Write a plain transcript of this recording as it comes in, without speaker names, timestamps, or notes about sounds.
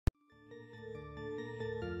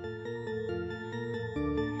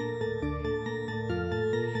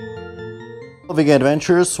Living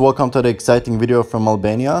adventures, welcome to the exciting video from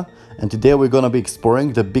Albania, and today we're gonna be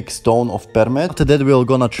exploring the big stone of Permet. After that we're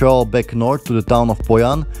gonna travel back north to the town of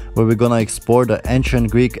Pojan, where we're gonna explore the ancient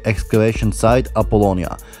Greek excavation site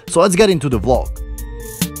Apollonia. So let's get into the vlog.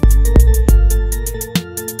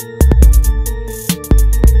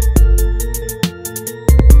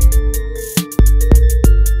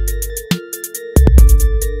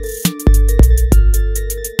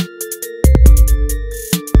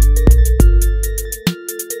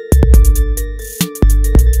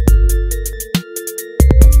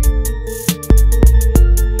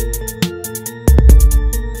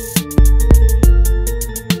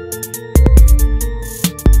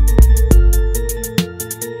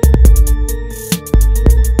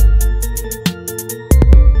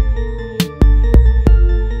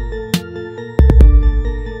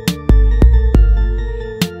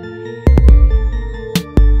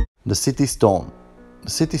 The city stone. The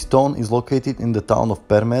city stone is located in the town of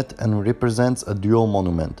Permet and represents a dual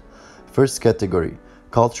monument. First category,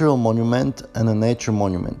 cultural monument and a nature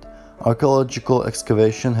monument. Archaeological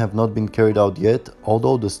excavation have not been carried out yet,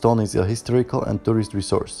 although the stone is a historical and tourist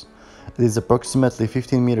resource. It is approximately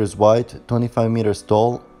 15 meters wide, 25 meters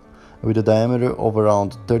tall, with a diameter of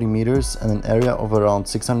around 30 meters and an area of around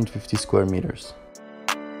 650 square meters.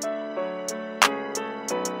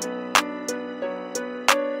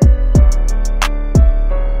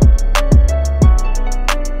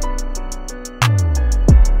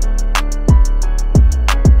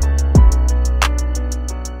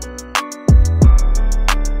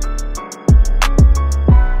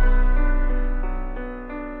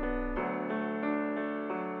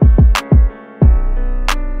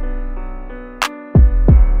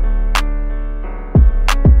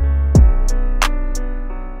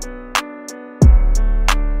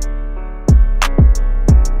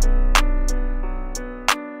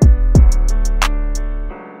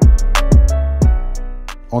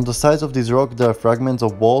 On the sides of this rock there are fragments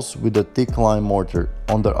of walls with a thick lime mortar.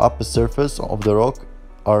 On the upper surface of the rock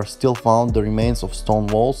are still found the remains of stone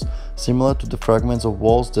walls, similar to the fragments of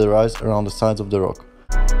walls that rise around the sides of the rock.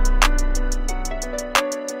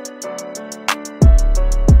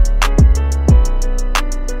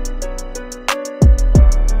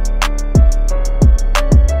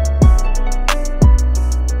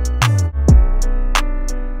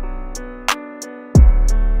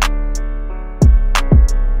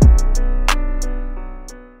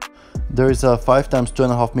 There is a 5 times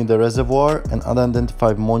 2.5 meter reservoir, an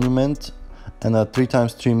unidentified monument, and a 3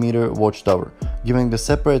 times 3 meter watchtower. Given the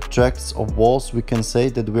separate tracts of walls, we can say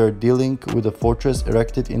that we are dealing with a fortress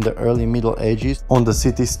erected in the early Middle Ages on the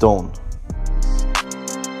city stone.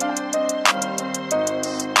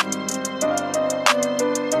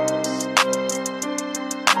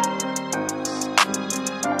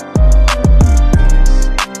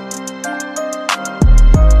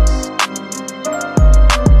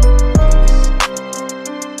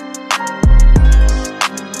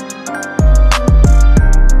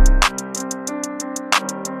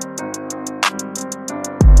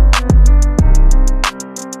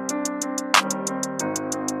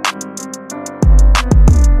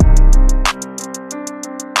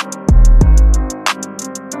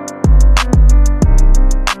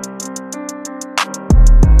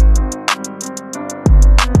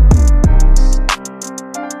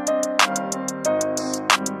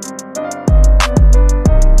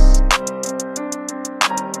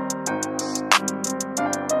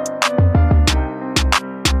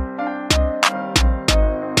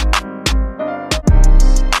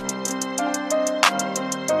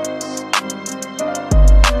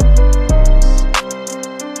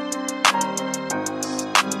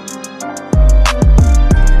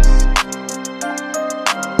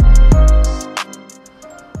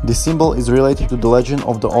 This symbol is related to the legend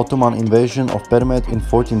of the Ottoman invasion of Permet in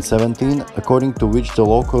 1417, according to which the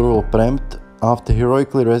local ruler Permet, after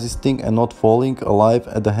heroically resisting and not falling alive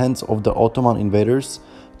at the hands of the Ottoman invaders,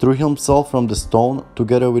 threw himself from the stone,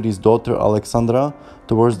 together with his daughter Alexandra,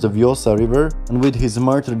 towards the Vjosa river, and with his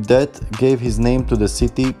martyred death gave his name to the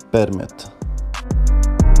city Permet.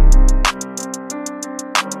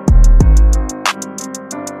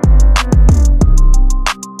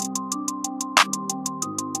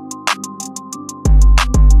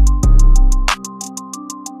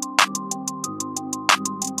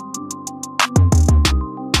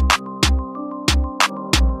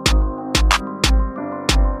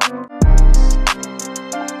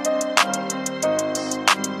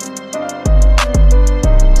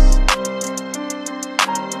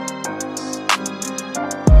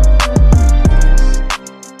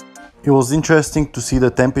 It was interesting to see the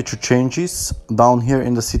temperature changes. Down here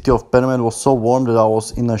in the city of Permet was so warm that I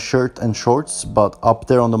was in a shirt and shorts, but up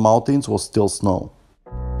there on the mountains was still snow.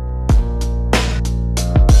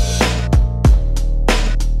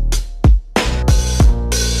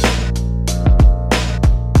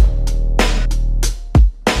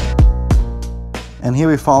 And here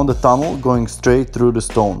we found a tunnel going straight through the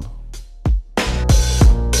stone.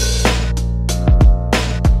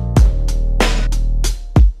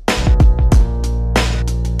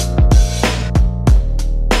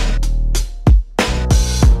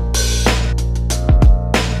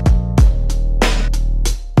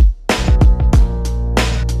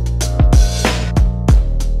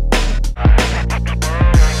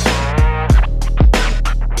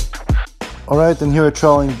 Alright, and here we're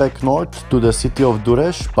traveling back north to the city of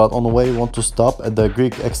Durrës, but on the way we want to stop at the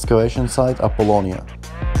Greek excavation site Apollonia.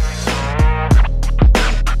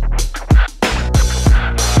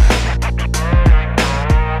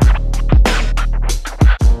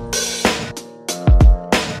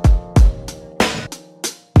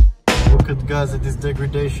 Look at guys at this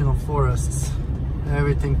degradation of forests.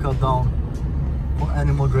 Everything cut down for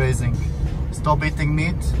animal grazing. Stop eating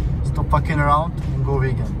meat, stop fucking around and go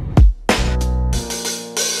vegan.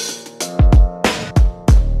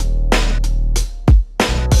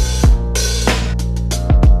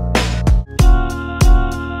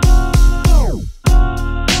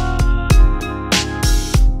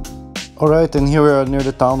 Alright, and here we are near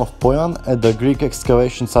the town of Pojan at the Greek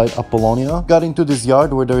excavation site Apollonia. Got into this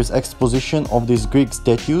yard where there is exposition of these Greek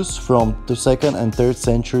statues from the 2nd and 3rd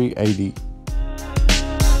century AD.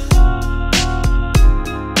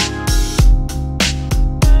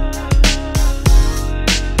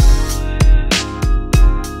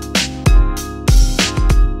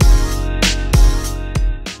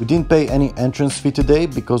 We didn't pay any entrance fee today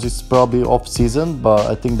because it's probably off season, but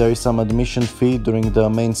I think there is some admission fee during the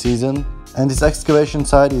main season. And this excavation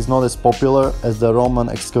site is not as popular as the Roman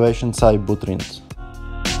excavation site Butrint.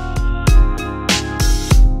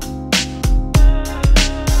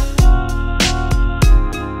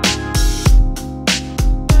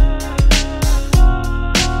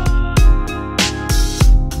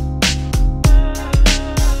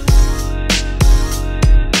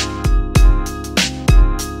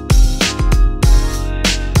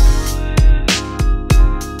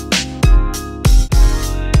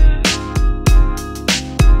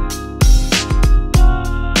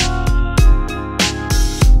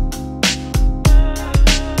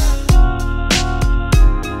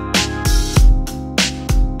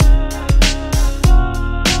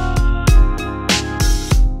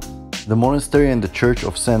 The monastery and the church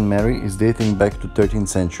of St. Mary is dating back to 13th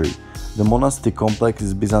century. The monastic complex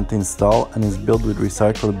is Byzantine style and is built with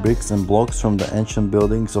recycled bricks and blocks from the ancient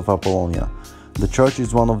buildings of Apollonia. The church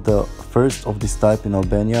is one of the first of this type in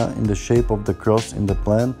Albania, in the shape of the cross in the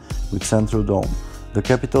plan with central dome. The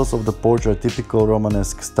capitals of the porch are typical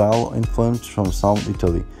Romanesque style influenced from South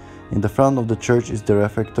Italy. In the front of the church is the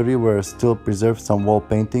refectory where are still preserved some wall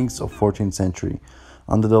paintings of 14th century.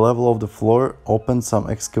 Under the level of the floor open some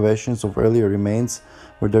excavations of earlier remains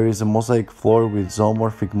where there is a mosaic floor with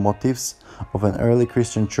zoomorphic motifs of an early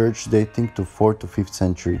Christian church dating to 4th to 5th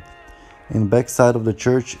century. In the back side of the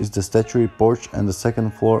church is the statuary porch and the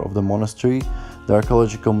second floor of the monastery, the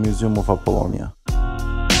Archaeological Museum of Apollonia.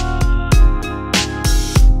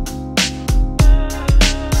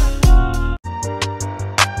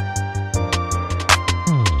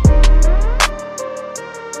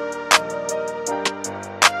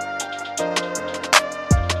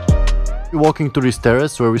 Walking to this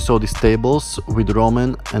terrace where we saw these tables with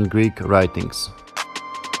Roman and Greek writings.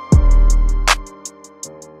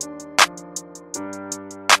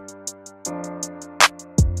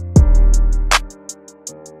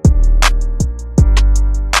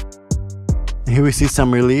 Here we see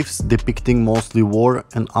some reliefs depicting mostly war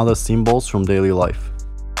and other symbols from daily life.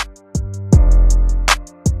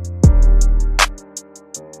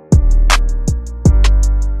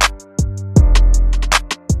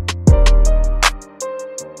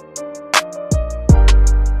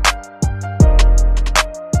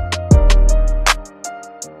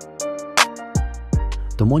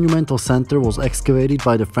 The monumental center was excavated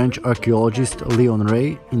by the French archaeologist Leon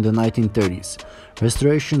Ray in the 1930s.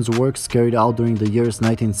 Restoration works carried out during the years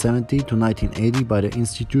 1970 to 1980 by the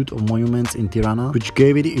Institute of Monuments in Tirana, which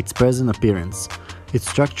gave it its present appearance. Its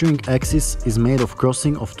structuring axis is made of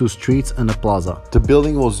crossing of two streets and a plaza. The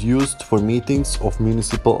building was used for meetings of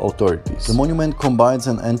municipal authorities. The monument combines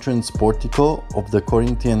an entrance portico of the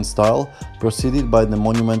Corinthian style, preceded by the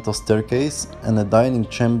monumental staircase, and a dining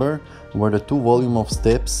chamber where the two volumes of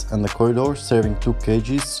steps and the corridor serving two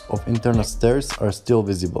cages of internal stairs are still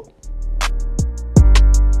visible.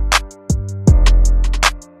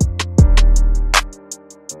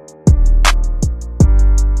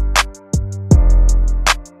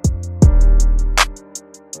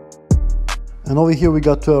 And over here we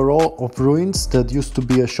got to a row of ruins that used to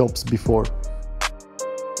be shops before.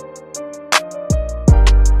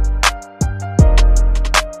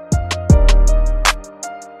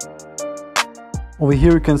 Over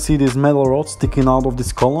here you can see these metal rods sticking out of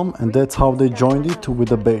this column, and that's how they joined it with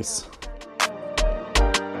the base.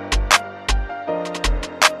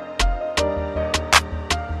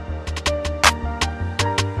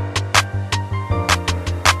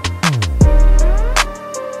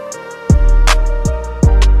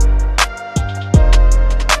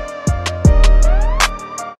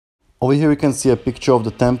 Over here you can see a picture of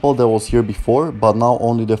the temple that was here before, but now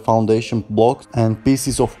only the foundation blocks and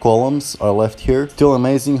pieces of columns are left here. Still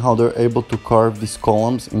amazing how they're able to carve these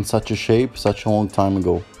columns in such a shape such a long time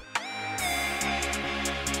ago.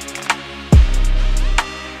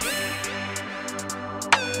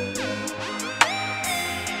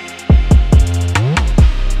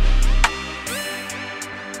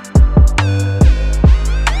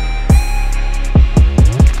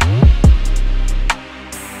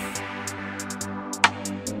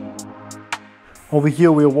 Over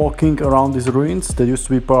here we are walking around these ruins. There used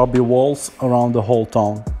to be probably walls around the whole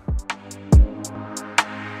town.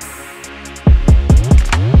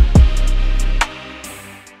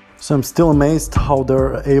 So I'm still amazed how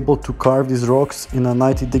they're able to carve these rocks in a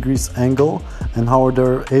 90 degrees angle, and how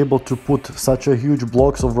they're able to put such a huge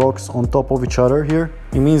blocks of rocks on top of each other here.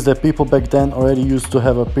 It means that people back then already used to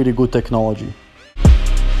have a pretty good technology.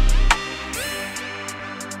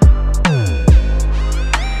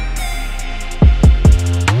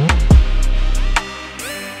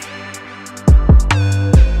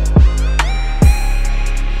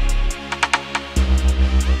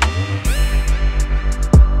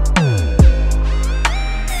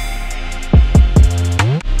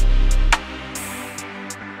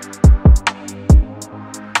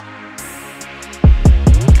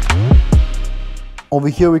 Over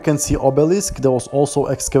here we can see obelisk that was also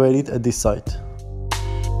excavated at this site.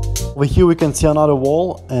 Over here we can see another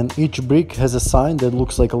wall, and each brick has a sign that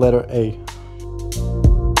looks like a letter A.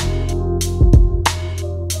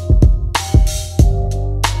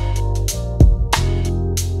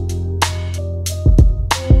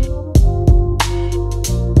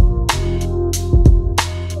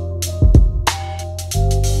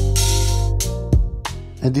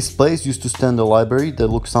 At this place used to stand a library that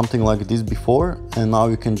looked something like this before, and now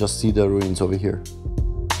you can just see the ruins over here.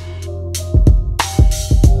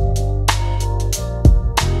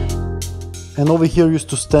 And over here used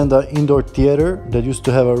to stand an indoor theater that used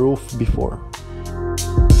to have a roof before.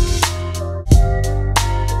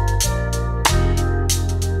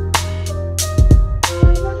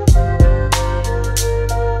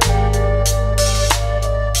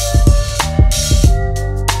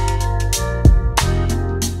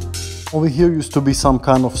 Over here used to be some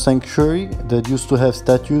kind of sanctuary that used to have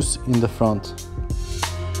statues in the front.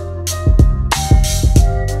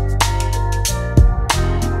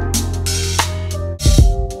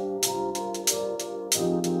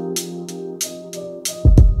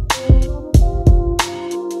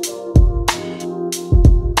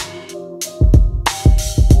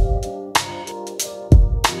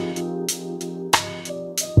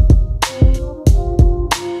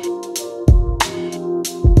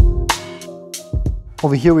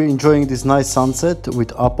 Over here we're enjoying this nice sunset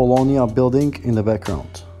with Apollonia building in the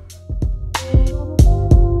background.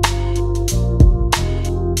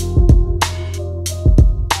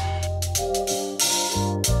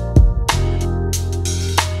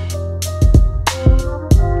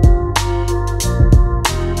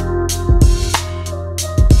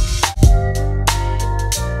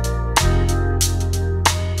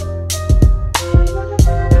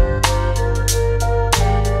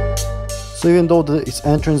 So even though this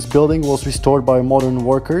entrance building was restored by modern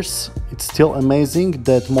workers, it's still amazing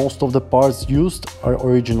that most of the parts used are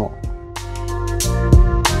original.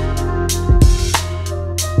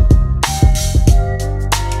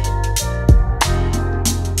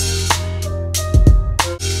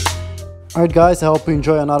 Alright guys, I hope you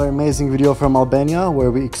enjoy another amazing video from Albania, where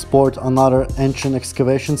we explored another ancient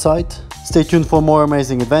excavation site. Stay tuned for more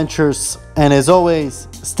amazing adventures, and as always,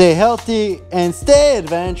 stay healthy and stay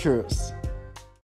adventurous!